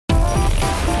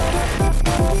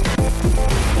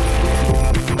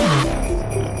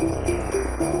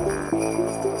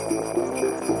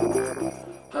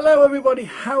Hello everybody,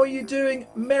 how are you doing?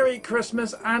 Merry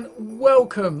Christmas and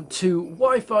welcome to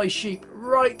Wi-Fi Sheep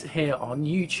right here on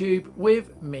YouTube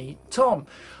with me, Tom.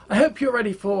 I hope you're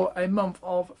ready for a month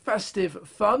of festive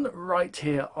fun right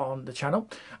here on the channel.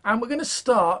 And we're going to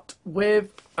start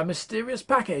with a mysterious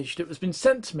package that was been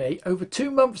sent to me over 2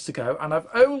 months ago, and I've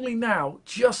only now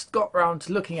just got round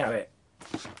to looking at it.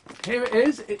 Here it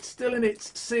is, it's still in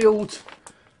its sealed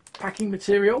packing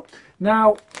material.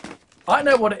 Now, I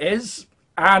know what it is.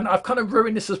 And I've kind of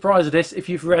ruined the surprise of this if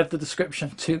you've read the description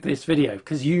to this video,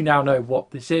 because you now know what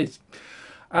this is.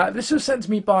 This was sent to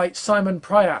me by Simon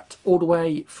Pryatt, all the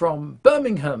way from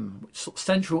Birmingham, sort of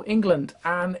central England.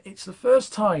 And it's the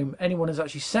first time anyone has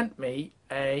actually sent me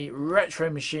a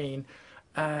retro machine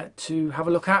to have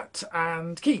a look at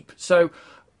and keep. So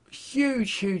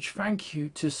huge thank you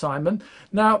to Simon.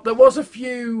 Now, there was a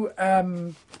few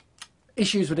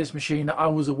issues with this machine that I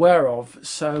was aware of,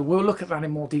 so we'll look at that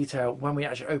in more detail when we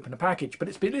actually open the package. But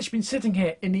it's been sitting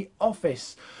here in the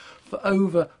office for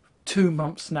over 2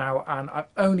 months now, and I've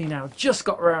only now just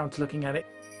got around to looking at it.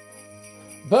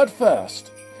 But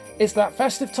first, it's that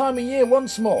festive time of year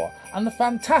once more, and the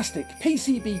fantastic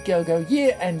PCBgogo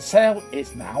year-end sale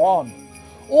is now on.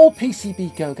 All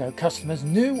PCBgogo customers,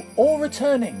 new or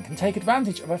returning, can take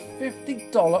advantage of a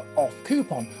 $50 off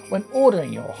coupon when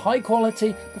ordering your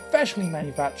high-quality, professionally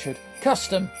manufactured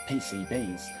custom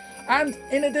PCBs. And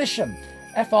in addition,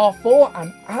 FR4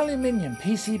 and aluminium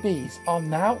PCBs are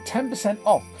now 10%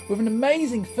 off, with an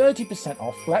amazing 30%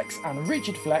 off Flex and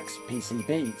Rigid Flex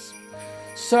PCBs.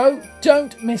 So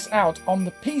don't miss out on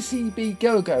the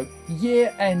PCBgogo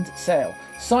year-end sale.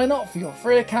 Sign up for your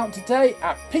free account today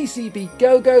at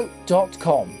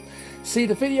PCBgogo.com. See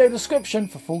the video description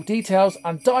for full details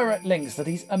and direct links to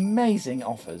these amazing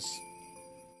offers.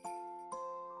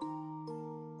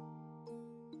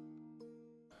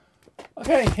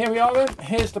 Okay, here we are then.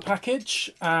 Here's the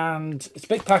package, and it's a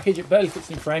big package, it barely fits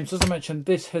in frames. As I mentioned,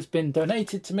 this has been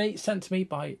donated to me, sent to me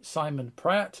by Simon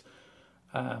Pryatt.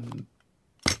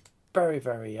 Very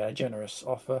generous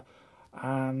offer,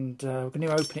 and we're going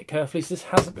to open it carefully. So this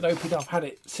hasn't been opened up. I've had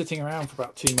it sitting around for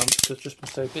about 2 months because I've just been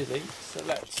so busy. So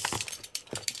let's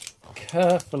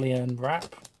carefully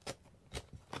unwrap.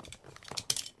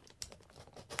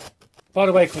 By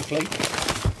the way, quickly,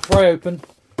 before I open,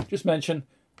 just mention,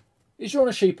 is drawing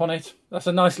a sheep on it. That's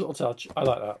a nice little touch. I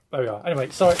like that. There we are. Anyway,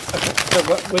 sorry. Okay, so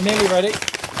we're nearly ready.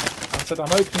 I said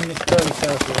I'm opening this very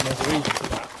carefully, and there's a reason for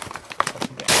that.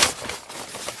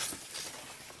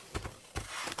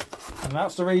 And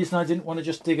that's the reason I didn't want to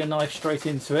just dig a knife straight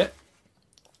into it.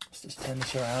 Let's just turn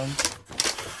this around.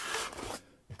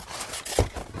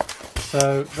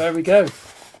 So there we go.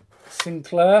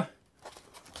 Sinclair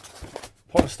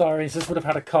polystyrene. This would have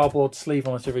had a cardboard sleeve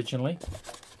on it originally,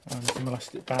 and some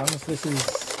elastic bands. This is,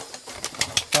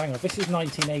 hang on, this is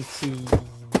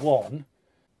 1981.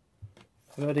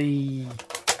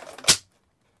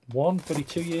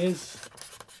 32 years.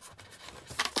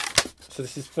 So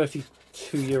this is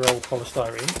 32-year-old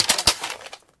polystyrene.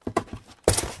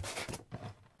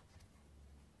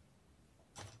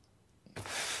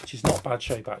 Which is not bad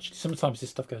shape actually. Sometimes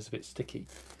this stuff goes a bit sticky.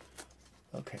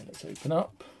 Okay, let's open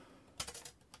up.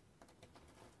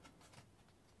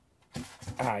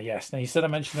 Ah yes, now you said I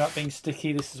mentioned about being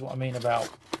sticky. This is what I mean about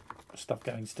stuff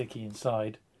going sticky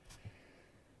inside.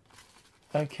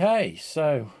 Okay,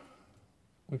 so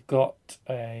we've got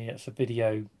it's a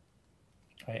video,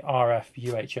 a RF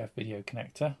UHF video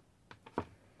connector.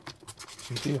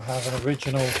 We do have an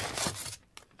original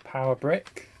power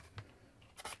brick,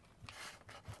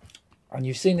 and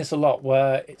you've seen this a lot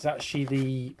where it's actually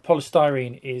the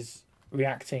polystyrene is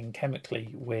reacting chemically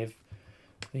with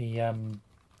the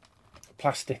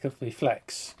plastic of the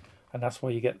flex, and that's why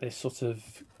you get this sort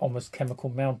of almost chemical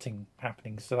mounting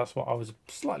happening. So that's what I was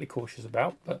slightly cautious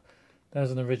about, but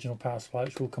there's an original power supply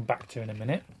which we'll come back to in a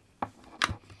minute. And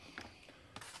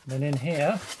then in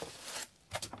here,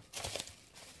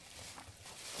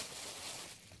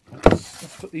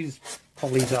 let's put these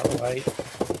polys out of the way. You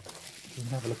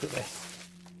can have a look at this.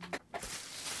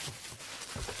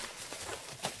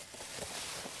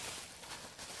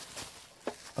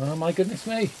 Oh my goodness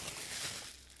me.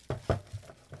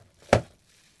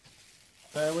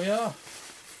 There we are.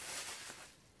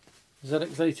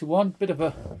 ZX81, bit of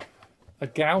a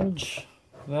gouge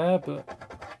there, but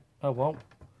oh well.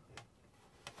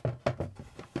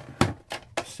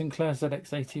 Sinclair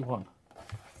ZX81,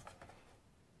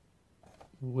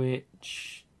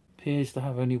 which appears to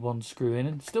have only one screw in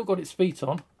and still got its feet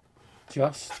on,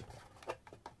 just.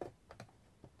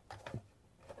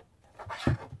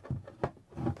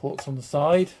 Ports on the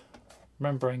side,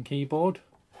 membrane keyboard.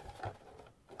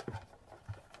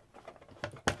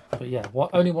 But yeah,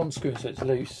 only one screw, so it's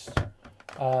loose.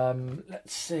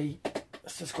 Let's see.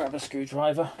 Let's just grab a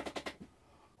screwdriver.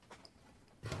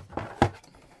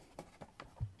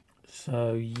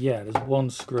 So yeah, there's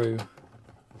one screw.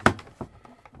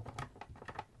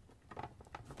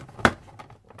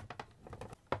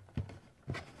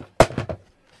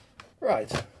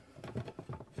 Right.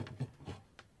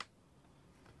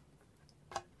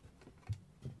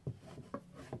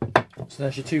 So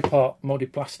there's your two-part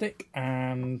molded plastic,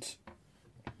 and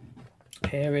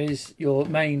here is your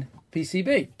main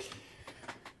PCB.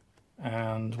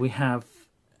 And we have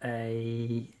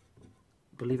I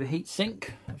believe a heat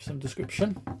sink of some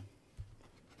description.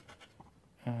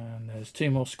 And there's two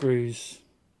more screws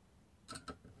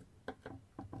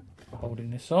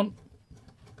holding this on.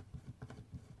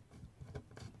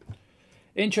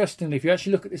 Interestingly, if you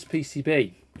actually look at this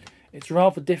PCB, it's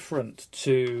rather different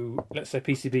to, let's say,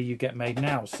 PCB you get made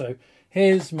now. So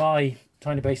here's my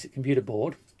tiny basic computer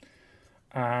board,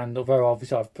 and although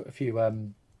obviously I've put a few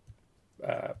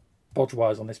bodge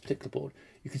wires on this particular board,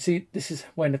 you can see this is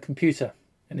when a computer,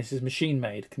 and this is machine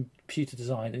made, computer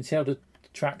designed, and see how the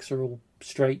tracks are all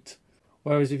straight.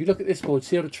 Whereas if you look at this board,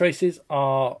 see how the traces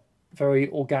are very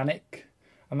organic,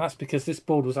 and that's because this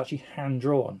board was actually hand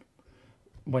drawn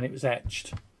when it was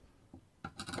etched.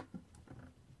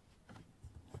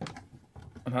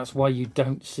 And that's why you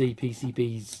don't see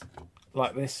PCBs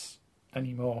like this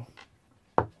anymore.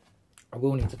 I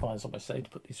will need to find somewhere safe to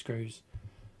put these screws.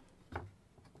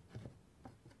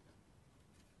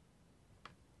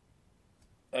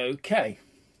 Okay.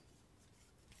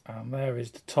 And there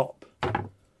is the top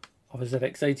of a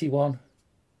ZX81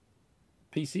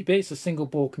 PCB. It's a single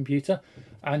board computer.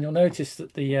 And you'll notice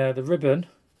that the ribbon,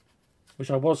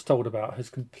 which I was told about, has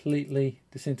completely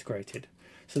disintegrated.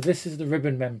 So this is the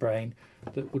ribbon membrane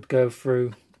that would go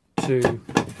through to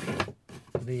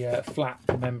the flat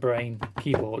membrane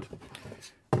keyboard,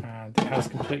 and it has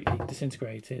completely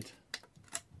disintegrated,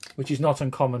 which is not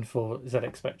uncommon for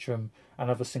ZX Spectrum and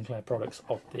other Sinclair products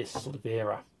of this sort of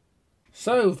era.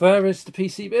 So there is the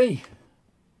PCB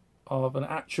of an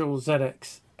actual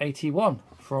ZX81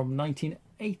 from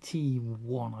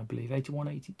 1981, I believe, 81,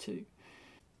 82.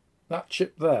 That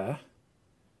chip there,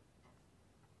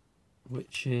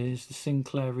 which is the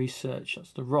Sinclair Research,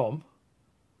 that's the ROM,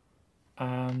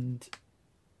 and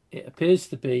it appears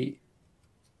to be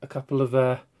a couple of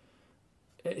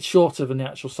it's shorter than the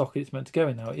actual socket it's meant to go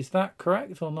in now. Is that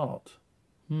correct or not?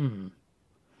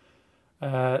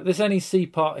 This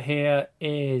NEC part here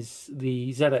is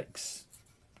the ZX,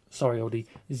 sorry, or the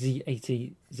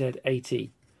Z80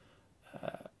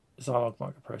 Zilog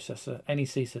microprocessor.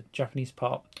 NEC is a Japanese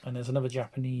part, and there's another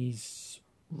Japanese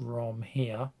ROM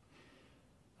here.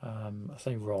 I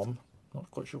say ROM, not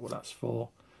quite sure what that's for.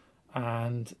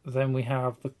 And then we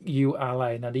have the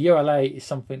ULA. Now the ULA is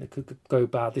something that could go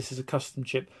bad. This is a custom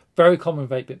chip, very common with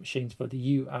 8-bit machines, for the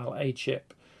ULA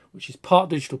chip, which is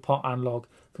part digital, part analog,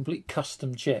 complete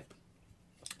custom chip.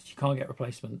 So you can't get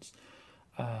replacements,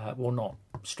 well, not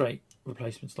straight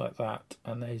replacements like that,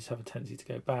 and they just have a tendency to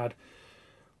go bad.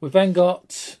 We've then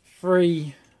got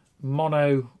 3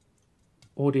 mono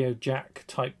audio jack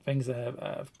type things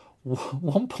there,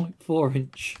 1.4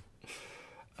 inch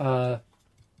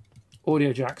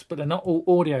audio jacks, but they're not all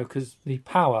audio because the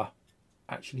power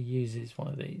actually uses one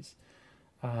of these,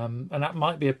 and that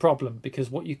might be a problem,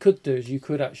 because what you could do is you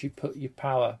could actually put your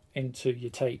power into your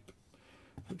tape,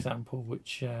 for example,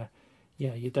 which yeah,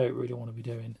 you don't really want to be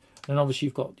doing. And obviously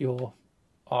you've got your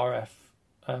RF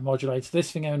modulator.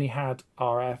 This thing only had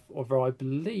RF, although I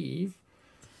believe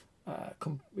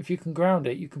if you can ground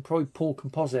it, you can probably pull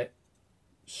composite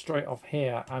straight off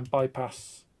here and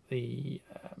bypass the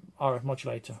RF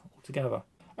modulator altogether.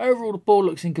 Overall, the board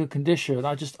looks in good condition.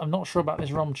 I'm not sure about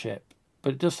this ROM chip,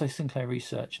 but it does say Sinclair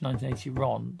Research 1980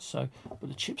 ROM. So, but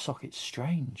the chip socket's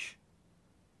strange.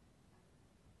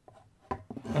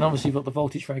 And obviously you've got the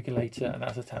voltage regulator, and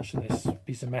that's attached to this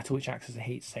piece of metal which acts as a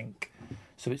heat sink.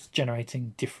 So it's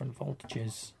generating different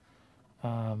voltages.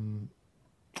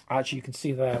 Actually, you can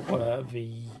see there where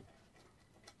the...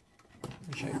 Let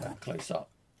me show you that close up.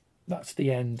 That's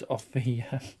the end of the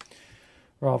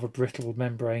rather brittle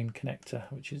membrane connector,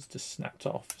 which is just snapped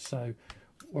off. So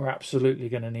we're absolutely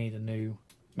going to need a new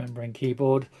membrane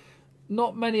keyboard.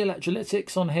 Not many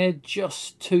electrolytics on here,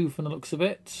 just 2 from the looks of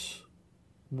it,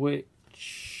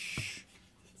 which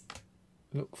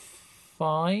look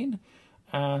fine.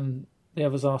 And the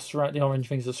others are, the orange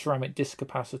things are ceramic disc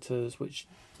capacitors, which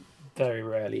very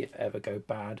rarely, if ever, go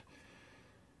bad.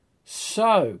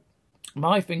 So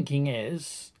my thinking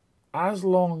is, as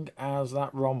long as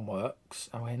that ROM works,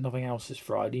 and nothing else is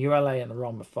fried, the ULA and the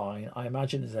ROM are fine, I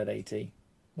imagine the Z80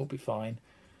 we'll be fine.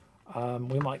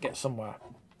 We might get somewhere.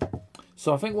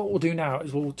 So I think what we'll do now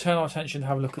is we'll turn our attention to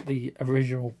have a look at the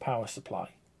original power supply.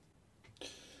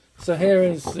 So here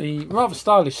is the rather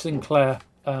stylish Sinclair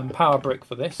power brick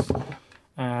for this,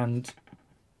 and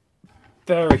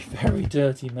very, very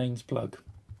dirty mains plug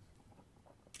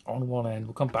on one end.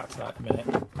 We'll come back to that in a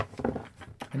minute.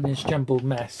 In this jumbled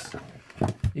mess,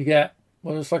 you get,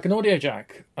 well, it's like an audio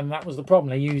jack, and that was the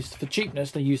problem. They used, for cheapness,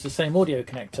 they used the same audio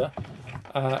connector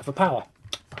for power,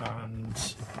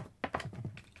 and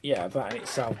yeah, that in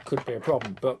itself could be a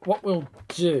problem. But what we'll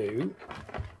do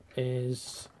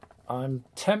is, I'm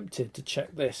tempted to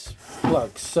check this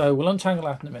plug, so we'll untangle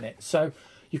that in a minute. So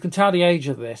you can tell the age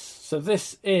of this. So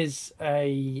this is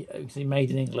made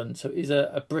in England, so it is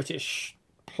a British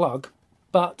plug,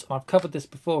 but I've covered this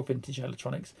before, vintage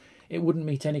electronics. It wouldn't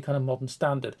meet any kind of modern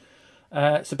standard.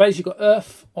 So basically you've got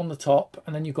earth on the top,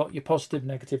 and then you've got your positive,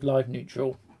 negative, live,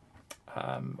 neutral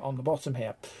on the bottom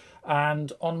here.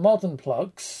 And on modern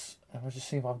plugs, I'll just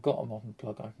see if I've got a modern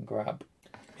plug I can grab.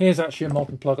 Here's actually a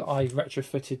modern plug I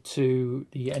retrofitted to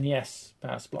the NES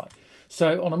power supply.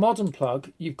 So on a modern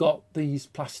plug, you've got these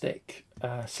plastic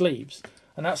sleeves,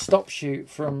 and that stops you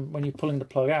from, when you're pulling the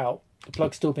plug out, the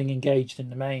plug still being engaged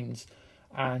in the mains,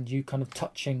 and you kind of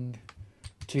touching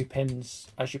two pins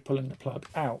as you're pulling the plug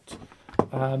out.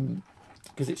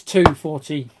 Because it's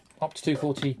 240, up to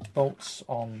 240 volts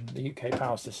on the UK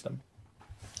power system.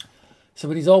 So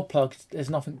with these old plugs,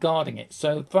 there's nothing guarding it.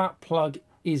 So that plug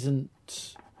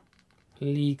isn't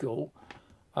legal.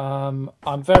 I'm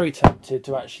very tempted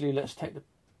to actually, let's take the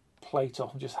plate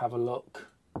off and just have a look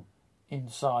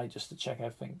inside just to check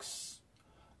everything's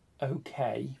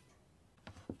okay.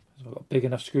 I've got a big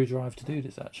enough screwdriver to do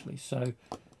this actually. So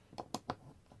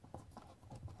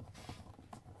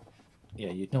yeah,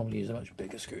 you'd normally use a much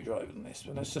bigger screwdriver than this,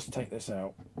 but let's just take this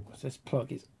out. This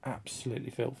plug is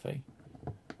absolutely filthy.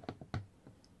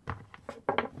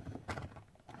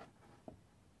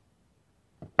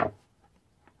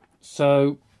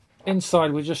 So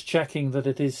inside we're just checking that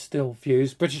it is still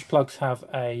fused. British plugs have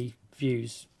a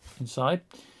fuse inside,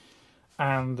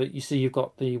 and that you see you've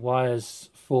got the wires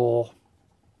for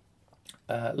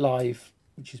live,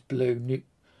 which is blue,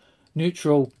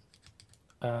 neutral,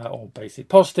 or basically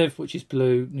positive, which is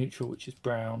blue, neutral, which is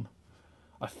brown,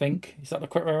 I think. Is that the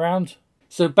correct way around?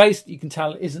 So basically you can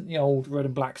tell it isn't the old red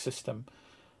and black system.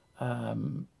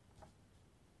 Basically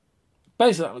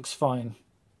that looks fine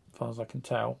as far as I can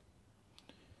tell.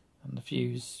 And the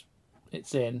fuse,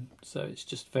 it's in, so it's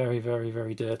just very, very,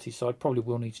 very dirty. So I probably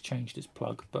will need to change this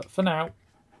plug, but for now,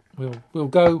 we'll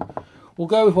go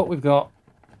with what we've got,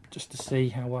 just to see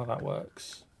how well that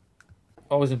works.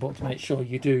 Always important to make sure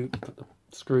you do put the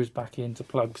screws back into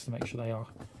plugs to make sure they are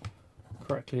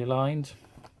correctly aligned.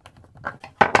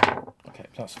 Okay,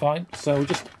 that's fine. So we're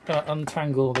just going to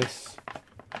untangle this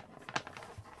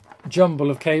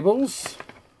jumble of cables.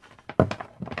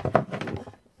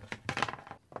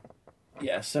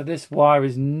 Yeah, so this wire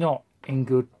is not in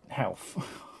good health.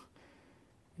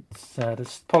 It's the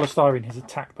polystyrene has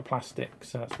attacked the plastic,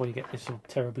 so that's why you get this sort of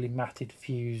terribly matted,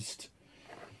 fused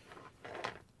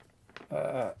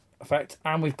effect.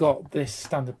 And we've got this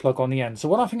standard plug on the end. So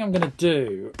what I think I'm going to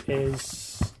do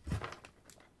is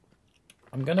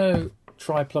I'm going to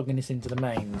try plugging this into the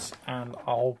mains, and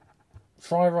I'll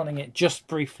try running it just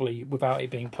briefly without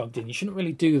it being plugged in. You shouldn't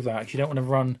really do that because you don't want to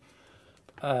run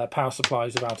power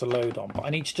supplies without a load on, but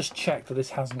I need to just check that this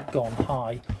hasn't gone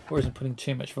high or isn't putting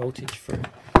too much voltage through.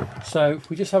 So if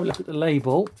we just have a look at the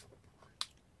label,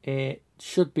 it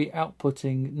should be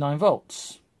outputting 9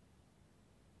 volts.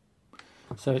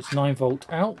 So it's 9 volt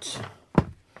out.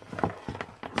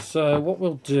 So what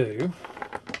we'll do,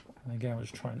 and again we'll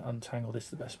just try and untangle this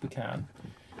the best we can,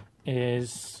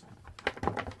 is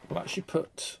we'll actually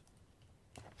put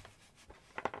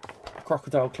a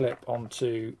crocodile clip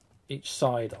onto each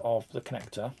side of the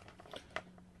connector.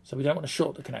 So we don't want to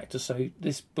short the connector, so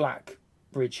this black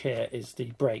bridge here is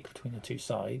the break between the two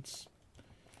sides.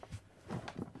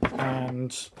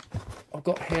 And I've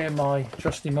got here my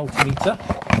trusty multimeter.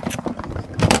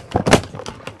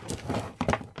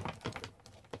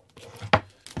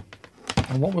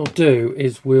 And what we'll do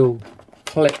is we'll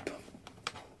clip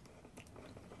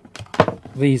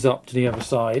these up to the other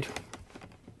side.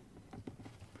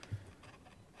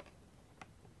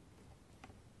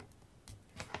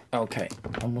 Okay,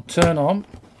 and we'll turn on.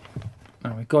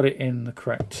 Now we've got it in the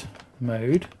correct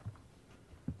mode.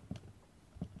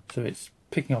 So it's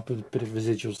picking up a bit of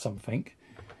residual something.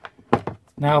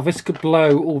 Now this could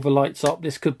blow all the lights up,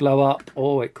 this could blow up,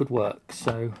 or it could work.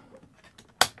 So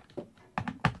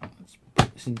let's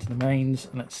put this into the mains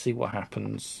and let's see what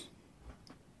happens.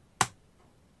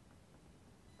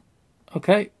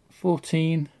 Okay,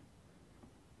 14.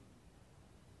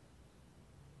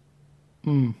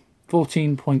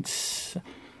 14 points.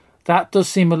 That does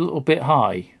seem a little bit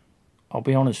high, I'll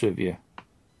be honest with you.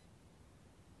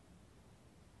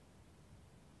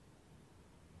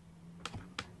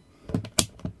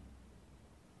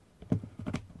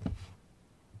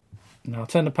 Now I'll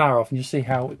turn the power off and you'll see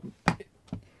how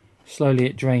slowly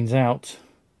it drains out.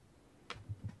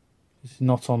 It's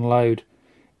not on load.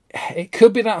 It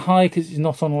could be that high because it's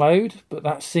not on load, but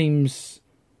that seems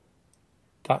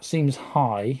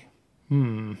high.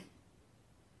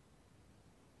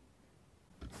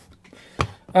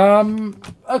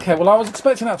 Okay, well I was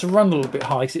expecting that to run a little bit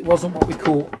high because it wasn't what we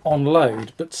call on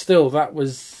load, but still that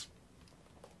was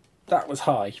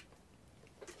high.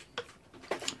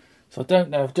 So I don't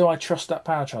know, do I trust that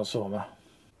power transformer?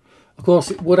 Of course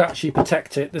it would actually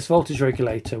protect it. This voltage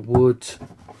regulator would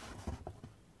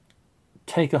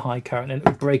take a high current and it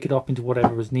would break it up into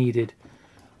whatever was needed.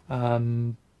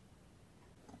 I'm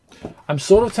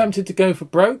sort of tempted to go for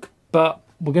broke, but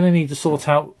we're going to need to sort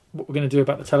out what we're going to do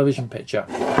about the television picture.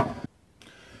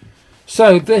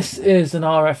 So this is an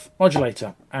RF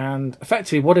modulator, and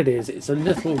effectively what it is, it's a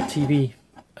little TV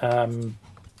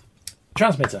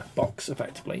transmitter box.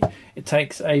 Effectively it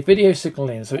takes a video signal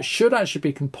in, so it should actually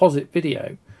be composite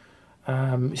video.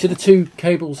 You see the two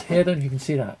cables here? I don't know if you can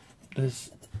see that.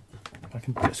 There's, I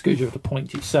can put a screwdriver to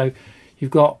point you. So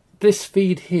you've got this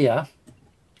feed here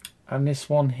and this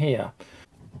one here,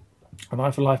 and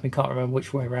I for life me can't remember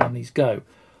which way around these go.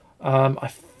 I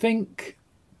think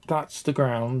that's the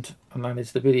ground and that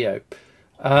is the video.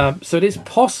 So it is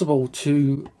possible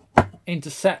to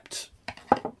intercept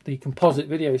the composite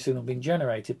video signal being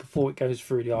generated before it goes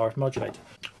through the RF modulator.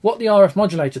 What the RF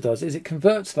modulator does is it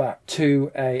converts that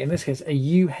to a, in this case, a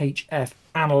UHF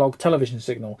analog television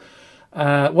signal.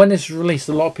 When this was released,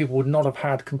 a lot of people would not have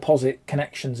had composite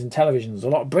connections in televisions. A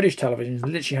lot of British televisions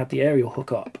literally had the aerial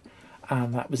hookup,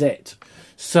 and that was it.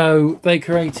 So they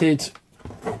created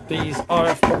these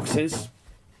RF boxes,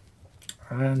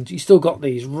 and you still got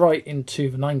these right into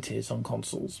the 90s on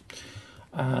consoles,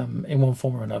 in one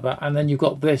form or another. And then you've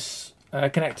got this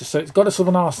connector, so it's got a sort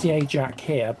of an RCA jack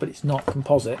here, but it's not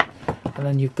composite. And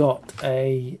then you've got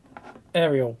a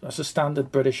aerial, that's a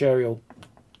standard British aerial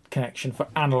connection for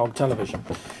analog television.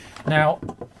 Now,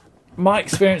 my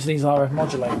experience of these RF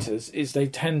modulators is they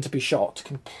tend to be shot,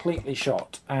 completely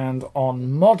shot, and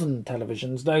on modern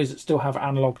televisions, those that still have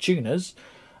analog tuners,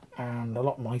 and a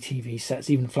lot of my TV sets,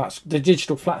 even the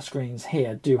digital flat screens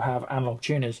here, do have analog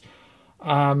tuners.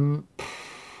 I'm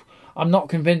not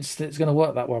convinced that it's going to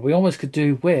work that well. We almost could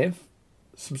do with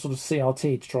some sort of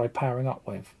CRT to try powering up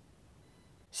with.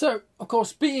 So, of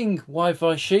course, being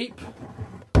Wi-Fi sheep,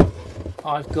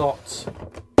 I've got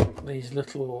these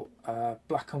little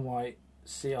black and white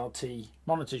CRT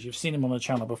monitors. You've seen them on the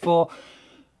channel before.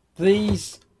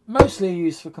 These mostly are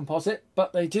used for composite,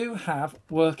 but they do have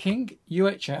working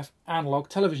UHF analog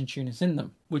television tuners in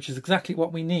them, which is exactly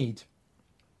what we need.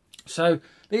 So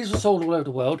these were sold all over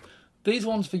the world. These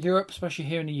ones for Europe, especially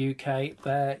here in the UK,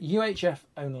 they're UHF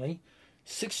only,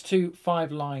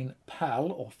 625 line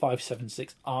PAL or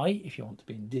 576i if you want to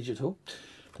be in digital.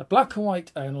 They're black and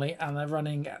white only, and they're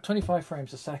running at 25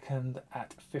 frames a second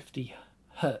at 50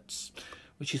 Hertz,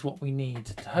 which is what we need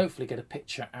to hopefully get a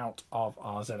picture out of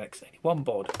our ZX81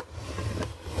 board.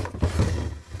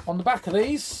 On the back of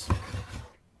these,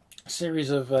 a series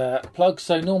of plugs.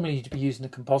 So normally you'd be using a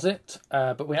composite,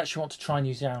 but we actually want to try and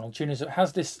use the analog tuner. So it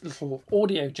has this little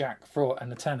audio jack for an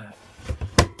antenna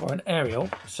or an aerial,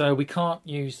 so we can't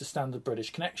use the standard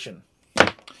British connection.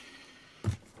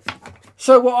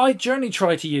 So what I generally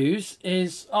try to use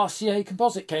is RCA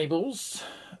composite cables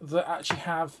that actually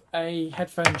have a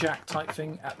headphone jack type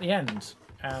thing at the end,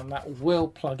 and that will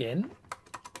plug in,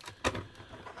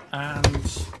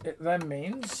 and it then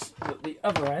means that the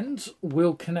other end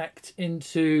will connect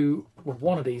into, well,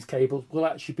 one of these cables will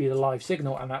actually be the live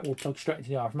signal, and that will plug straight into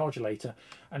the RF modulator,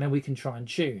 and then we can try and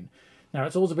tune. Now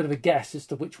it's always a bit of a guess as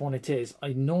to which one it is.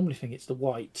 I normally think it's the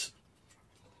white.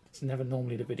 It's never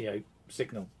normally the video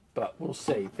signal, but we'll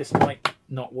see. This might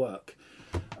not work.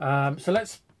 So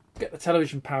let's get the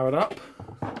television powered up.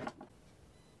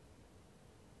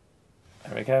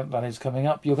 There we go, that is coming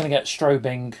up. You're going to get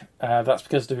strobing. That's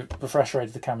because the refresh rate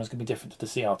of the camera is going to be different to the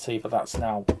CRT, but that's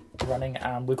now running.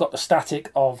 And we've got the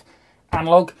static of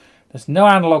analog. There's no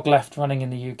analog left running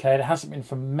in the UK. There hasn't been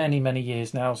for many, many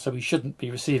years now, so we shouldn't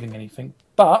be receiving anything.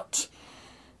 But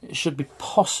it should be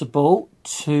possible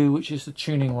to, which is the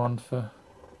tuning one for...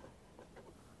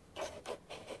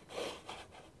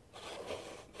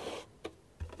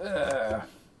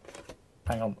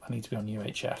 hang on, I need to be on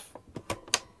UHF.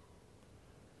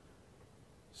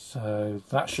 So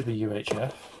that should be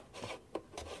UHF.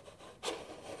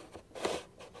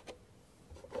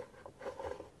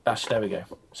 Actually, there we go.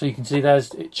 So you can see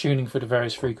there's it tuning for the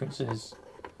various frequencies.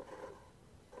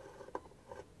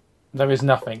 There is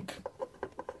nothing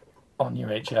on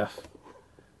UHF.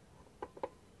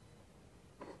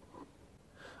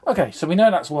 Okay, so we know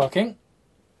that's working.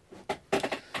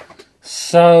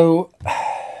 So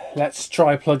let's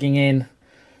try plugging in.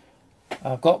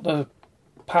 I've got the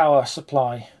power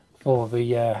supply for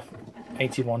the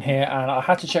 81 here, and I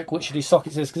had to check which of these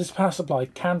sockets is, because this power supply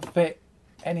can fit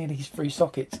any of these three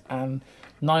sockets, and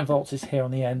 9 volts is here on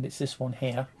the end. It's this one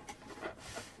here,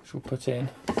 which we'll put in.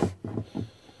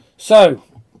 So,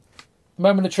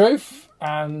 moment of truth,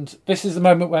 and this is the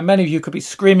moment where many of you could be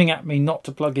screaming at me not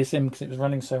to plug this in because it was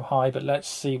running so high, but let's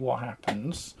see what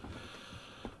happens.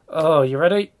 Oh, you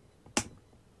ready?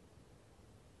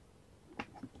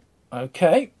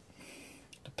 Okay.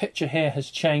 The picture here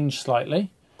has changed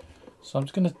slightly, so I'm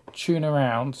just going to tune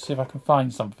around, see if I can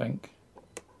find something.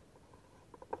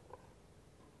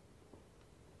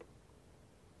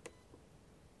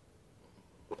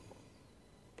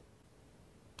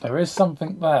 There is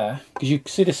something there, because you can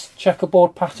see this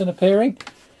checkerboard pattern appearing.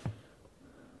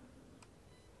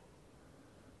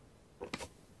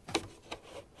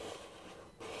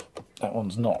 That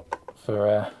one's not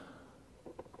for...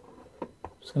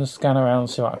 just going to scan around and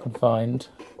see what I can find.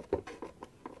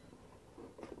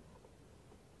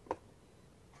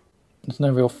 There's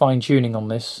no real fine tuning on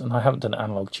this, and I haven't done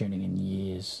analog tuning in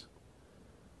years.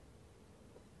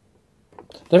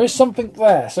 There is something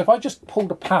there, so if I just pull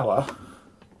the power...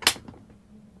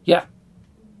 Yeah.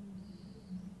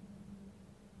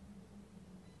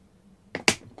 Put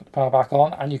the power back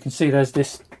on, and you can see there's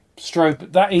this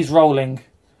strobe that is rolling.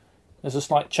 There's a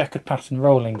slight checkered pattern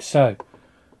rolling. So,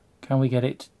 can we get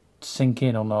it to sync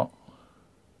in or not?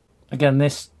 Again,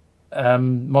 this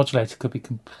modulator could be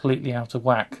completely out of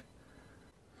whack.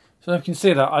 So you can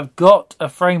see that I've got a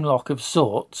frame lock of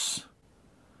sorts.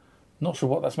 Not sure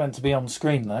what that's meant to be on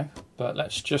screen though, but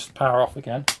let's just power off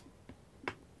again.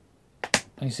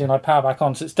 And you see when I power back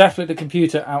on, so it's definitely the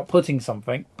computer outputting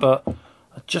something, but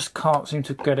I just can't seem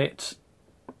to get it.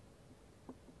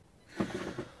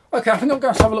 Okay, I think I'm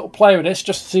going to have a little play with this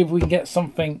just to see if we can get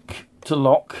something to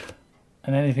lock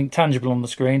and anything tangible on the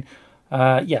screen.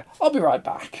 Yeah, I'll be right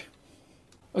back.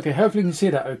 Okay, hopefully you can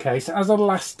see that okay. So as a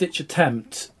last ditch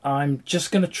attempt, I'm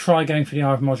just going to try going for the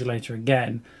RF modulator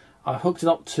again. I hooked it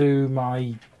up to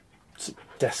my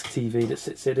desk TV that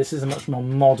sits here. This is a much more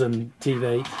modern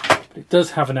TV. It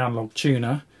does have an analog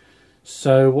tuner,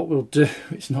 so what we'll do,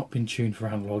 it's not been tuned for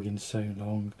analog in so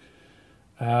long.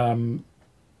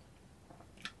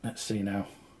 Let's see now.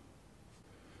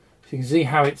 So you can see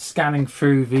how it's scanning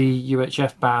through the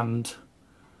UHF band.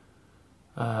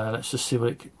 Let's just see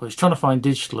what it's trying to find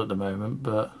digital at the moment,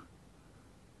 but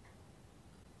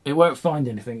it won't find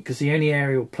anything because the only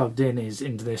aerial plugged in is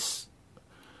into this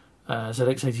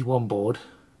ZX81 board.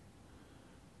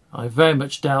 I very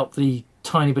much doubt the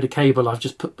tiny bit of cable I've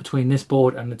just put between this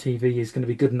board and the TV is going to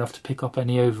be good enough to pick up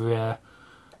any over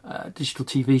digital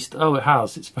TV. Oh, it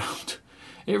has. It's found.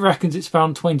 It reckons it's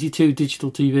found 22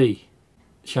 digital TV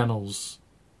channels,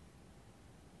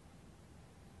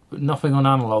 but nothing on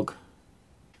analog.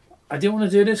 I didn't want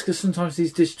to do this because sometimes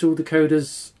these digital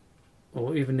decoders,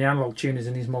 or even the analog tuners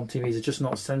in these mod TVs, are just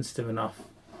not sensitive enough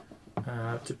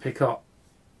to pick up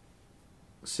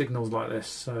signals like this.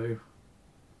 So.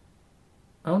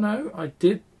 Oh no, I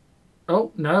did.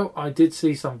 Oh no, I did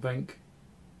see something.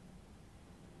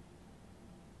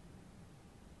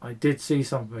 I did see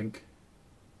something.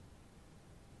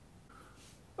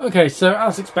 Okay, so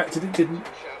as expected, it didn't.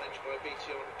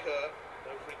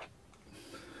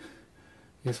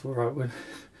 Yes, we're right. We're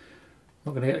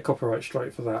not going to get a copyright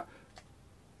strike for that.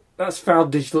 That's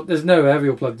found digital. There's no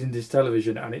aerial plugged into this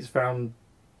television, and it's found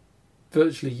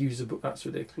virtually usable. That's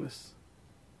ridiculous.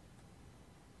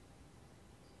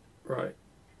 Right,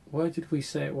 where did we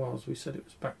say it was? We said it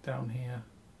was back down here.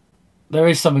 There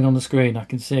is something on the screen, I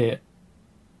can see it.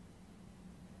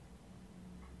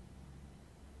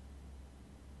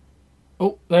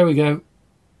 Oh, there we go.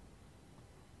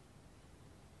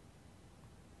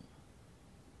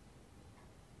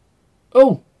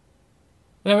 Oh,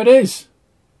 there it is.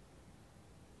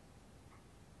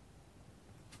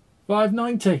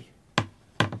 590.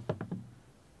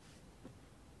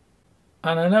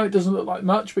 And I know it doesn't look like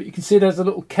much, but you can see there's a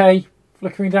little K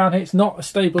flickering down here. It's not a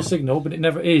stable signal, but it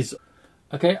never is.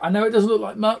 Okay, I know it doesn't look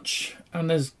like much, and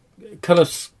there's colour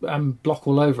block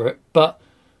all over it, but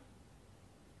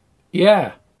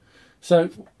yeah. So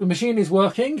the machine is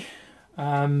working.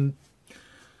 The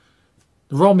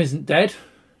ROM isn't dead.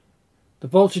 The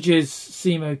voltages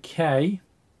seem okay.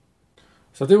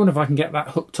 So I do wonder if I can get that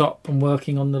hooked up and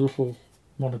working on the little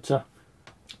monitor.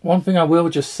 One thing I will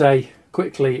just say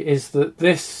quickly is that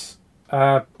this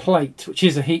plate, which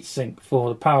is a heatsink for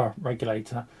the power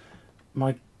regulator,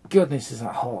 my goodness, is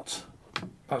that hot.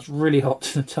 That's really hot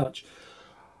to the touch.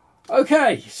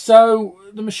 Okay, so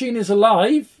the machine is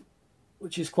alive,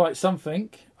 which is quite something.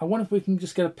 I wonder if we can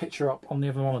just get a picture up on the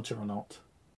other monitor or not.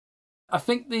 I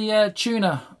think the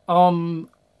tuner on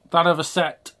that other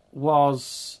set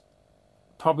was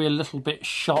probably a little bit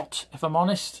shot, if I'm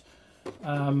honest.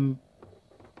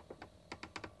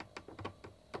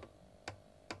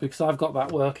 Because I've got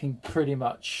that working pretty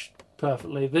much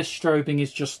perfectly. This strobing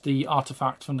is just the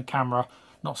artifact from the camera,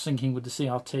 not syncing with the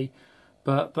CRT.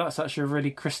 But that's actually a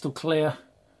really crystal clear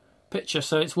picture.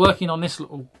 So it's working on this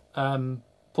little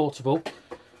portable,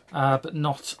 but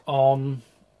not on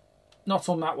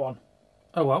that one.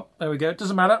 Oh well, there we go. It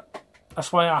doesn't matter.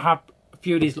 That's why I have a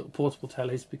few of these little portable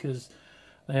tellies, because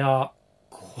they are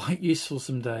quite useful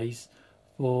some days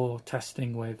for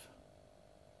testing with.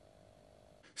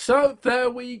 So there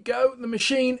we go. The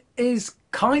machine is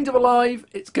kind of alive.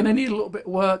 It's going to need a little bit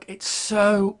of work. It's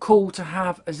so cool to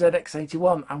have a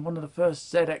ZX81 and one of the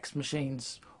first ZX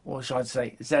machines, or should I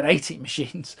say Z80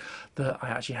 machines, that I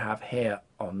actually have here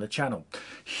on the channel.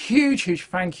 Huge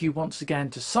thank you once again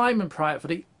to Simon Pryor for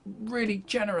the really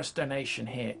generous donation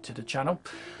here to the channel.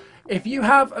 If you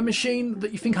have a machine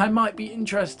that you think I might be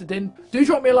interested in, do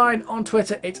drop me a line on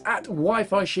Twitter. It's at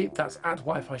Wi-Fi Sheep. That's at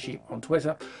Wi-Fi Sheep on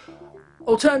Twitter.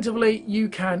 Alternatively, you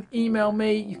can email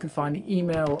me. You can find the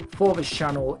email for this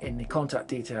channel in the contact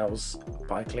details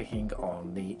by clicking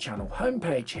on the channel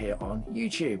homepage here on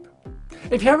YouTube.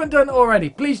 If you haven't done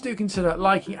already, please do consider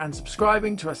liking and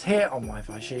subscribing to us here on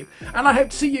Wi-Fi Sheep, and I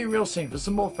hope to see you real soon for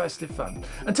some more festive fun.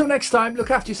 Until next time, look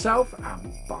after yourself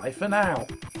and bye for now.